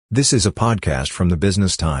This is a podcast from the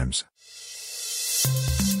Business Times.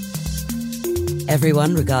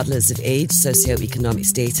 Everyone, regardless of age, socioeconomic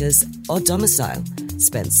status, or domicile,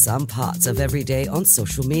 spends some parts of every day on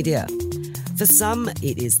social media. For some,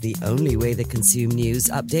 it is the only way they consume news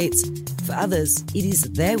updates. For others, it is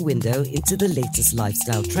their window into the latest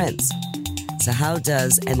lifestyle trends. So how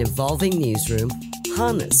does an evolving newsroom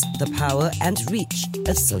harness the power and reach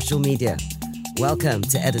of social media? Welcome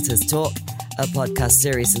to Editor's Talk, a podcast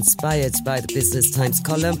series inspired by the Business Times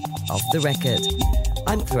column, Off the Record.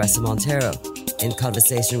 I'm Clarissa Montero. In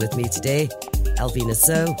conversation with me today, Elvina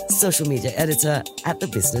So, social media editor at the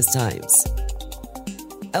Business Times.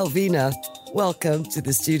 Elvina, welcome to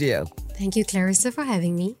the studio. Thank you, Clarissa, for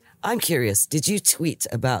having me. I'm curious, did you tweet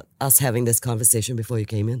about us having this conversation before you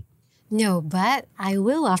came in? No, but I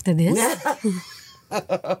will after this.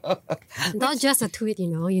 Not just a tweet, you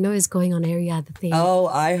know it's going on every other thing. Oh,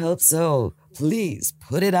 I hope so. Please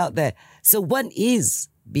put it out there. So what is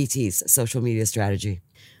BT's social media strategy?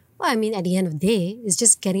 Well, I mean, at the end of the day, it's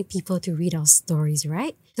just getting people to read our stories,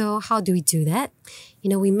 right? So how do we do that?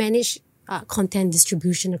 We manage content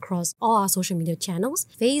distribution across all our social media channels.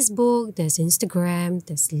 Facebook, there's Instagram,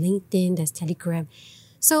 there's LinkedIn, there's Telegram.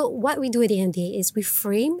 So what we do at the end of the day is we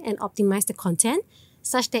frame and optimize the content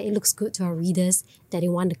such that it looks good to our readers, that they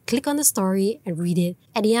want to click on the story and read it.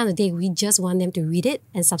 At the end of the day, we just want them to read it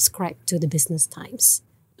and subscribe to the Business Times.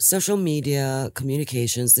 Social media,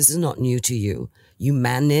 communications, this is not new to you. You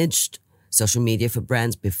managed social media for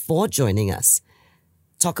brands before joining us.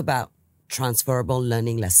 Talk about transferable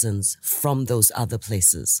learning lessons from those other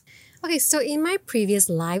places. Okay, so in my previous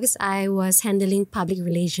lives, I was handling public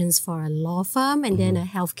relations for a law firm and then a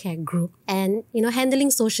healthcare group. And, handling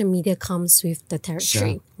social media comes with the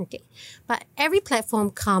territory. Sure. Okay. But every platform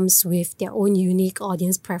comes with their own unique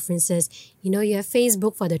audience preferences. You have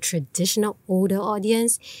Facebook for the traditional older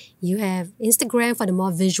audience. You have Instagram for the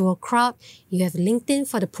more visual crowd. You have LinkedIn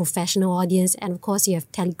for the professional audience. And of course, you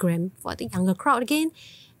have Telegram for the younger crowd again.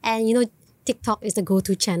 And, TikTok is the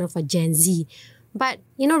go-to channel for Gen Z. But,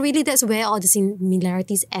 really that's where all the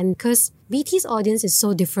similarities end because BT's audience is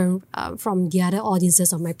so different from the other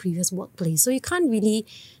audiences of my previous workplace. So you can't really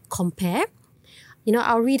compare.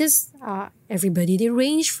 Our readers are everybody. They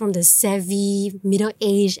range from the savvy,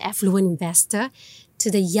 middle-aged, affluent investor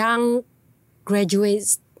to the young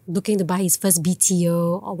graduates looking to buy his first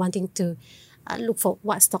BTO or wanting to look for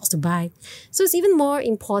what stocks to buy. So it's even more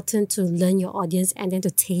important to learn your audience and then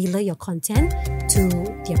to tailor your content to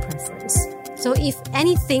their preference. So if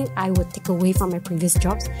anything I would take away from my previous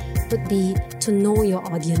jobs would be to know your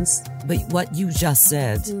audience. But what you just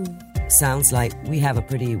said sounds like we have a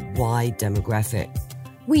pretty wide demographic.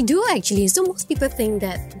 We do actually. So most people think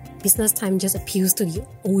that Business Time just appeals to the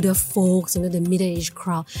older folks, the middle-aged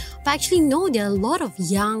crowd. But actually, no, there are a lot of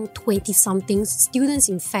young 20-somethings, students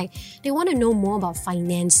in fact. They want to know more about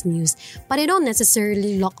finance news, but they don't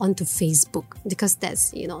necessarily log on to Facebook because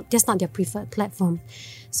that's not their preferred platform.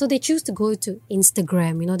 So they choose to go to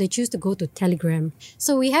Instagram, they choose to go to Telegram.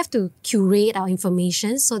 So we have to curate our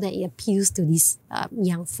information so that it appeals to these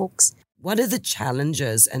young folks. What are the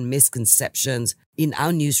challenges and misconceptions in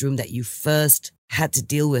our newsroom that you first had to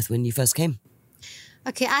deal with when you first came?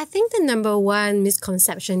 Okay, I think the number one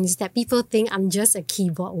misconception is that people think I'm just a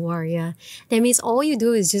keyboard warrior. That means all you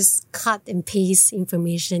do is just cut and paste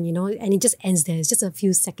information, and it just ends there. It's just a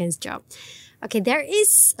few seconds job. Okay, there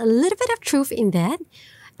is a little bit of truth in that.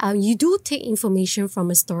 You do take information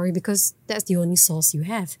from a story because that's the only source you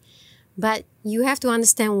have. But you have to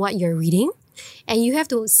understand what you're reading and you have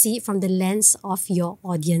to see it from the lens of your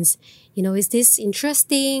audience. Is this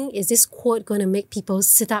interesting? Is this quote going to make people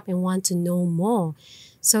sit up and want to know more?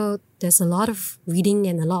 So there's a lot of reading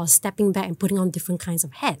and a lot of stepping back and putting on different kinds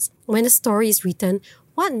of hats. When a story is written,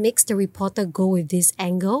 what makes the reporter go with this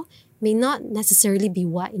angle may not necessarily be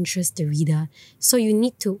what interests the reader. So you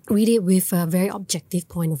need to read it with a very objective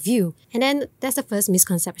point of view. And then that's the first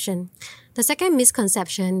misconception. The second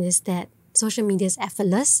misconception is that social media is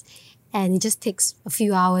effortless and it just takes a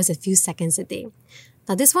few hours, a few seconds a day.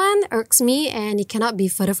 Now this one irks me and it cannot be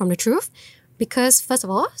further from the truth because first of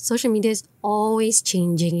all, social media is always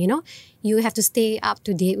changing, You have to stay up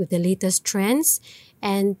to date with the latest trends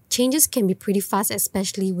and changes can be pretty fast,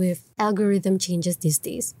 especially with algorithm changes these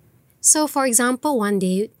days. So for example, one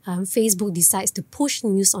day, Facebook decides to push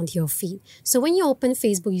news onto your feed. So when you open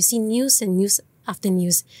Facebook, you see news and news after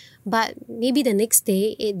news. But maybe the next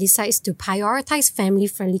day, it decides to prioritize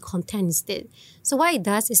family-friendly content instead. So what it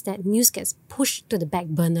does is that news gets pushed to the back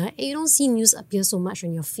burner and you don't see news appear so much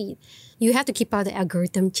on your feed. You have to keep out the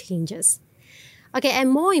algorithm changes. Okay, and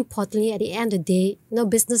more importantly, at the end of the day,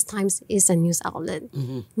 Business Times is a news outlet.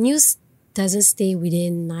 News doesn't stay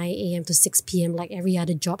within 9 a.m. to 6 p.m. like every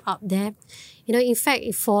other job out there. In fact,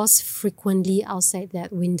 it falls frequently outside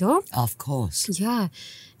that window. Of course. Yeah,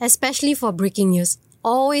 especially for breaking news.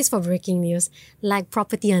 Always for breaking news, like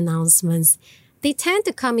property announcements. They tend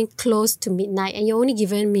to come in close to midnight and you're only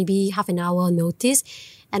given maybe half an hour notice.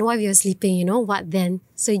 And while you're sleeping, what then?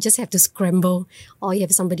 So you just have to scramble or you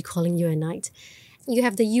have somebody calling you at night. You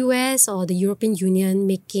have the US or the European Union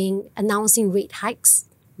announcing rate hikes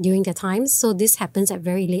during their time. So this happens at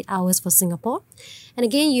very late hours for Singapore. And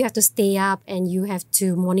again, you have to stay up and you have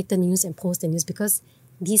to monitor news and post the news because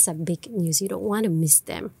these are big news. You don't want to miss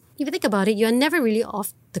them. If you think about it, you're never really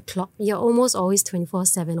off the clock. You're almost always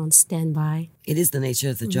 24/7 on standby. It is the nature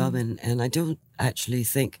of the job, and I don't actually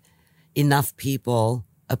think enough people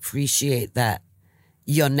appreciate that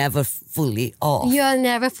you're never fully off. You're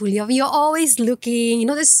never fully off. You're always looking.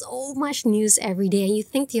 There's so much news every day, and you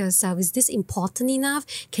think to yourself, is this important enough?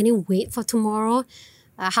 Can it wait for tomorrow?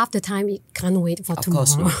 Half the time, it can't wait for tomorrow. Of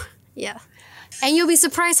course not. Yeah. And you'll be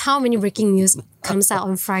surprised how many breaking news comes out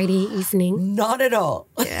on Friday evening. Not at all.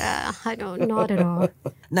 Yeah, I don't, not at all.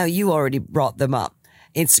 Now, you already brought them up.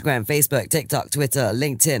 Instagram, Facebook, TikTok, Twitter,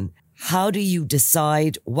 LinkedIn. How do you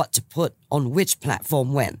decide what to put on which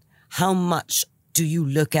platform when? How much do you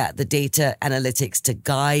look at the data analytics to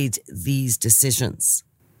guide these decisions?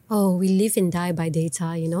 Oh, we live and die by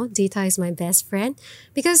data, Data is my best friend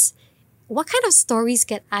because what kind of stories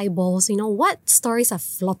get eyeballs? What stories are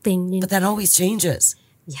flopping? But that always changes.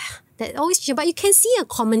 Yeah, that always changes. But you can see a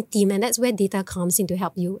common theme, and that's where data comes in to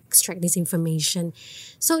help you extract this information.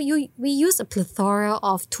 So we use a plethora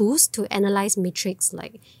of tools to analyze metrics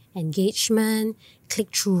like engagement,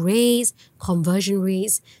 click-through rates, conversion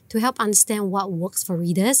rates to help understand what works for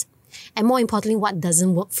readers. And more importantly, what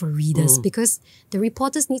doesn't work for readers, because the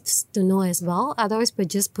reporters need to know as well. Otherwise, we're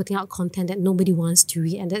just putting out content that nobody wants to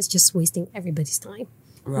read, and that's just wasting everybody's time.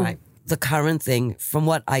 Right. The current thing, from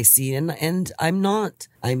what I see, and I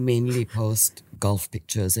mainly post golf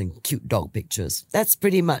pictures and cute dog pictures. That's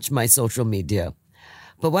pretty much my social media.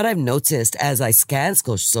 But what I've noticed as I scan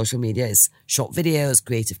social media is short videos,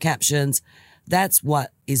 creative captions. That's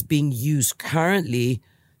what is being used currently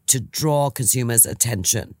to draw consumers'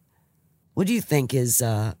 attention. What do you think is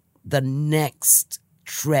the next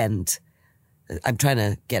trend? I'm trying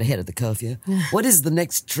to get ahead of the curve here. What is the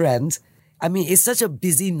next trend? I mean, it's such a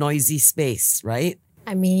busy, noisy space, right?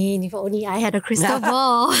 I mean, if only I had a crystal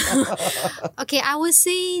ball. Okay, I would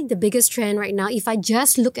say the biggest trend right now, if I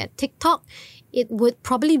just look at TikTok, it would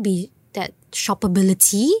probably be that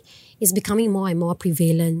shoppability is becoming more and more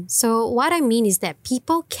prevalent. So what I mean is that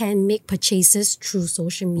people can make purchases through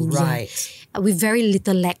social media. Right. With very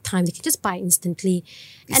little lag time. They can just buy instantly.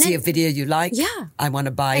 You see a video you like? Yeah. I want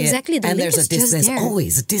to buy exactly, it. the And link there's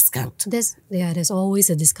always a discount. There's always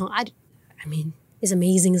a discount. I mean, it's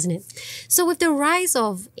amazing, isn't it? So with the rise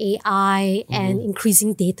of AI and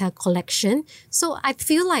increasing data collection, so I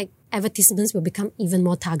feel like advertisements will become even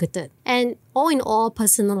more targeted. And all in all,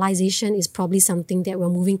 personalization is probably something that we're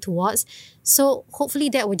moving towards. So hopefully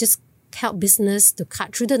that will just help business to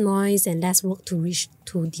cut through the noise and less work to reach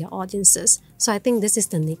to their audiences. So I think this is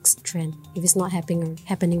the next trend, if it's not happening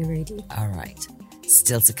already. All right.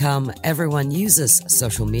 Still to come, everyone uses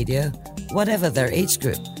social media, whatever their age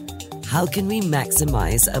group. How can we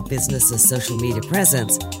maximize a business's social media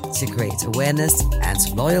presence to create awareness and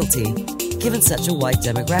loyalty, given such a wide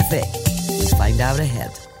demographic? We'll find out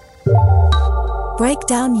ahead. Break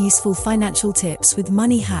down useful financial tips with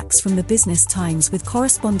money hacks from the Business Times with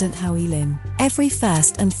correspondent Howie Lim. Every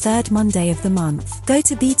first and third Monday of the month. Go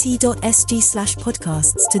to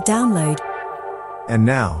bt.sg/podcasts to download. And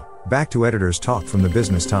now, back to Editor's Talk from the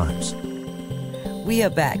Business Times. We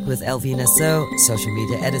are back with Elvina So, social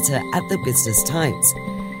media editor at the Business Times.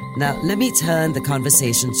 Now, let me turn the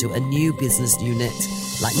conversation to a new business unit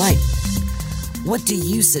like mine. What do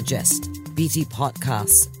you suggest BT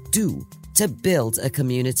Podcasts do to build a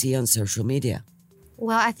community on social media?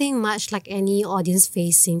 Well, I think much like any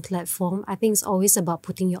audience-facing platform, I think it's always about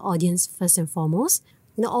putting your audience first and foremost.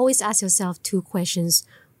 Always ask yourself two questions.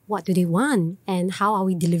 What do they want? And how are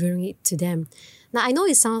we delivering it to them? Now, I know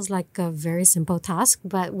it sounds like a very simple task,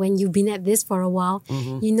 but when you've been at this for a while,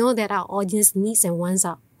 you know that our audience needs and wants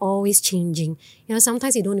are always changing.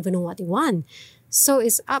 Sometimes you don't even know what they want. So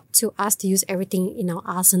it's up to us to use everything in our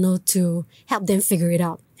arsenal to help them figure it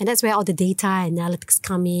out. And that's where all the data analytics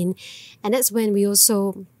come in. And that's when we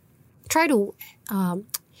also try to,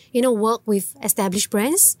 work with established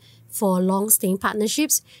brands for long-staying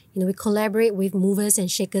partnerships. We collaborate with movers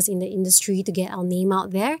and shakers in the industry to get our name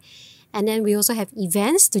out there. And then we also have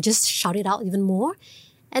events to just shout it out even more.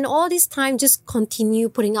 And all this time, just continue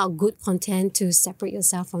putting out good content to separate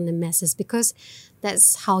yourself from the masses, because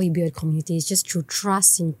that's how you build a community. It's just through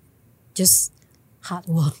trust and just hard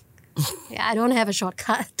work. Yeah, I don't have a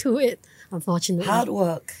shortcut to it, unfortunately. Hard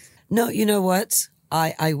work. No, you know what?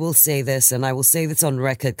 I will say this, and I will say this on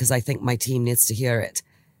record because I think my team needs to hear it.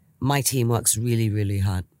 My team works really, really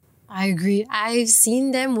hard. I agree. I've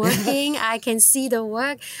seen them working. I can see the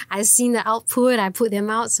work. I've seen the output. I put them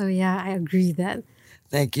out. So yeah, I agree that.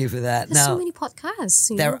 Thank you for that. There's now, so many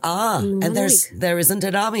podcasts. there are, and there isn't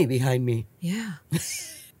an army behind me. Yeah.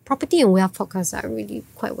 Property and wealth podcasts are really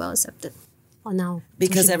quite well accepted for now.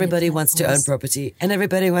 Because everybody wants to own property and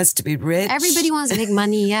everybody wants to be rich. Everybody wants to make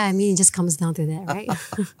money. Yeah, I mean, it just comes down to that, right?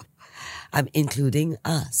 I'm including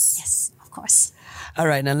us. Yes, of course. All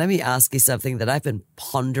right, now let me ask you something that I've been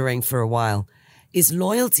pondering for a while. Is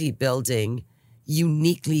loyalty building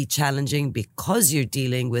uniquely challenging because you're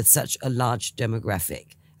dealing with such a large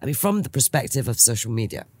demographic? I mean, from the perspective of social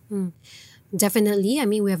media. Definitely. I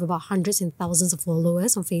mean, we have about hundreds and thousands of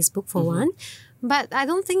followers on Facebook for one. But I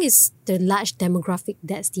don't think it's the large demographic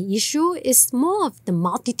that's the issue. It's more of the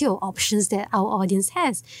multitude of options that our audience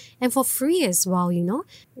has. And for free as well, you know.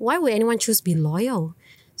 Why would anyone choose to be loyal?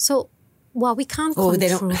 So, well, we can't control. They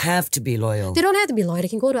don't have to be loyal. They don't have to be loyal. They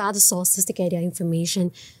can go to other sources to get their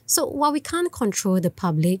information. So while we can't control the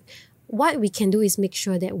public, what we can do is make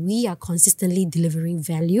sure that we are consistently delivering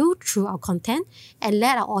value through our content and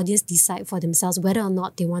let our audience decide for themselves whether or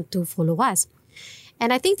not they want to follow us.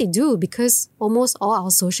 And I think they do, because almost all our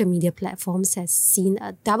social media platforms has seen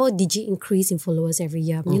a double-digit increase in followers every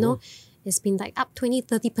year. You know, it's been like up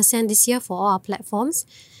 20-30% this year for all our platforms.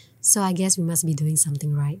 So I guess we must be doing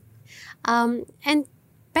something right. And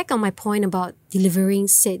back on my point about delivering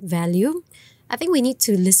said value, I think we need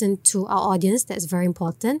to listen to our audience. That's very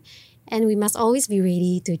important. And we must always be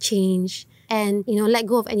ready to change and, you know, let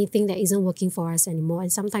go of anything that isn't working for us anymore.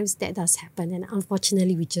 And sometimes that does happen. And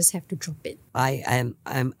unfortunately, we just have to drop it. I'm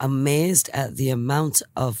amazed at the amount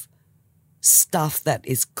of stuff that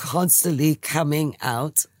is constantly coming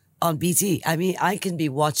out on BT. I mean, I can be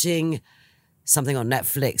watching something on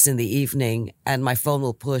Netflix in the evening and my phone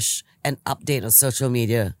will push an update on social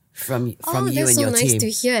media from you and your team. Oh, that's so nice to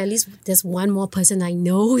hear. At least there's one more person I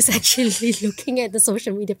know who's actually looking at the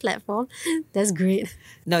social media platform. That's great.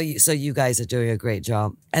 No, so you guys are doing a great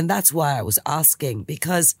job. And that's why I was asking,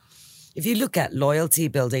 because if you look at loyalty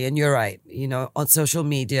building, and you're right, you know, on social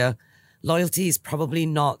media, loyalty is probably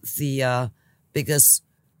not the biggest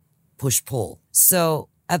push-pull. So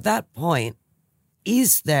at that point,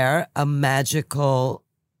 is there a magical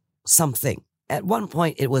something? At one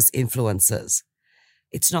point, it was influencers.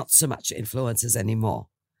 It's not so much influencers anymore.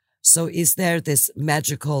 So is there this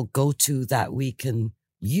magical go-to that we can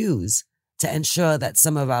use to ensure that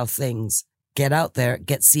some of our things get out there,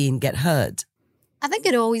 get seen, get heard? I think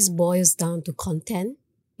it always boils down to content.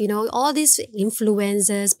 You know, all these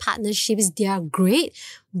influencers, partnerships, they are great,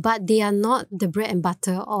 but they are not the bread and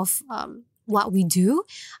butter of what we do.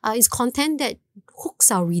 It's content that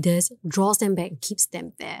hooks our readers, draws them back, and keeps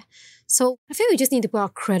them there. So I feel we just need to put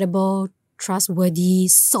out credible, trustworthy,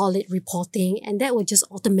 solid reporting, and that will just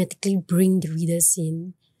automatically bring the readers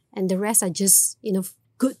in. And the rest are just, you know,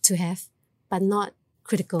 good to have, but not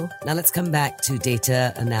critical. Now let's come back to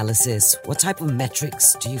data analysis. What type of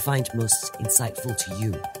metrics do you find most insightful to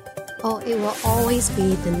you? Oh, it will always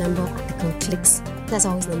be the number of article clicks. That's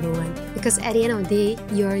always number one. Because at the end of the day,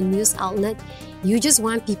 you're a news outlet. You just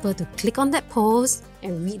want people to click on that post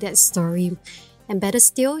and read that story. And better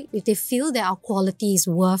still, if they feel that our quality is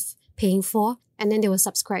worth paying for, and then they will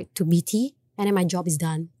subscribe to BT, and then my job is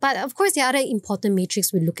done. But of course, there are other important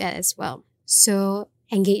metrics we look at as well. So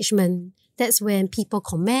engagement, that's when people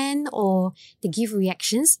comment or they give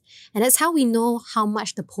reactions. And that's how we know how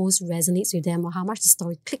much the post resonates with them or how much the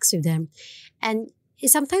story clicks with them. And it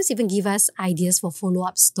sometimes even gives us ideas for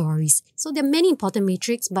follow-up stories. So there are many important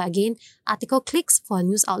metrics, but again, article clicks for a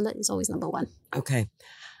news outlet is always number one. Okay.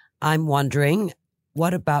 I'm wondering,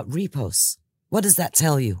 what about reposts? What does that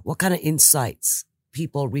tell you? What kind of insights?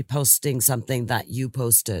 People reposting something that you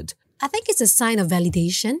posted? I think it's a sign of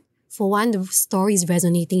validation. For one, the story is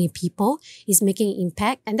resonating with people, it's making an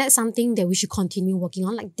impact, and that's something that we should continue working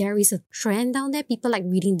on. Like, there is a trend down there. People like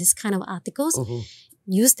reading this kind of articles.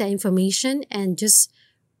 Use that information and just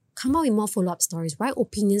come out with more follow-up stories, write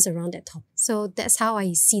opinions around that topic. So that's how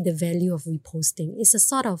I see the value of reposting. It's a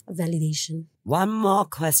sort of validation. One more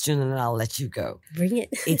question and I'll let you go. Bring it.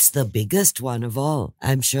 It's the biggest one of all.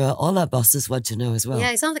 I'm sure all our bosses want to know as well.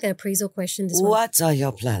 Yeah, it sounds like an appraisal question, this one. What are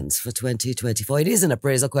your plans for 2024? It is an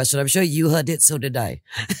appraisal question. I'm sure you heard it, so did I.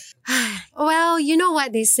 Well, you know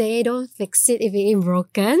what they say, don't fix it if it ain't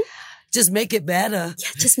broken. Just make it better. Yeah,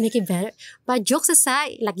 just make it better. But jokes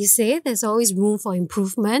aside, like you say, there's always room for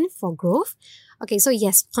improvement, for growth. Okay, so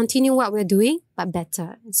yes, continue what we're doing, but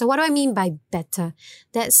better. So what do I mean by better?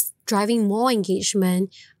 That's driving more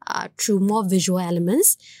engagement through more visual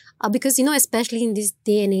elements. Because, especially in this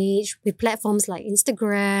day and age, with platforms like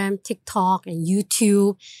Instagram, TikTok, and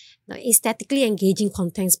YouTube, aesthetically engaging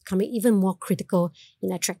content is becoming even more critical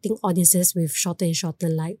in attracting audiences with shorter and shorter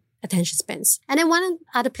attention spans. And then one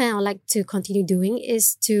other plan I'd like to continue doing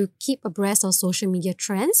is to keep abreast of social media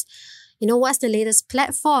trends. What's the latest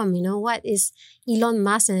platform? What is Elon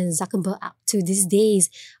Musk and Zuckerberg up to these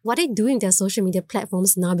days? What are they doing with their social media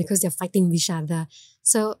platforms now because they're fighting with each other?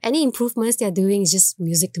 So any improvements they're doing is just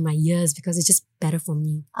music to my ears because it's just better for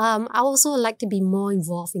me. I also like to be more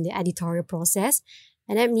involved in the editorial process.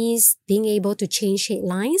 And that means being able to change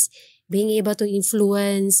headlines, being able to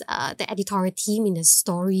influence the editorial team in the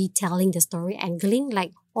storytelling, the story angling,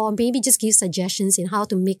 or maybe just give suggestions in how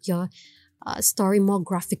to make your story more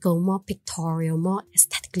graphical, more pictorial, more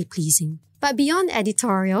aesthetically pleasing. But beyond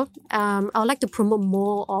editorial, I would like to promote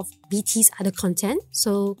more of BT's other content.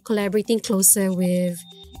 So collaborating closer with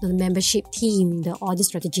the membership team, the audience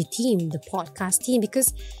strategy team, the podcast team,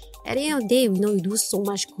 because at the end of the day, we do so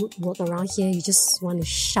much good work around here. You just want to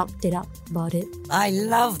shout it up about it. I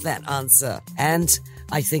love that answer. And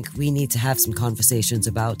I think we need to have some conversations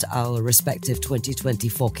about our respective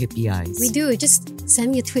 2024 KPIs. We do. Just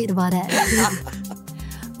send me a tweet about that.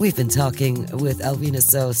 We've been talking with Alvina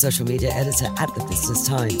So, social media editor at The Business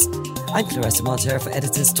Times. I'm Clarissa Montero for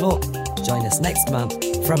Editors Talk. Join us next month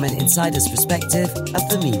from an insider's perspective of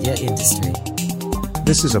the media industry.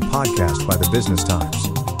 This is a podcast by The Business Times.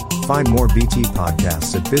 Find more BT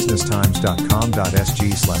podcasts at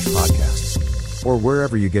businesstimes.com.sg/podcasts or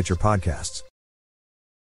wherever you get your podcasts.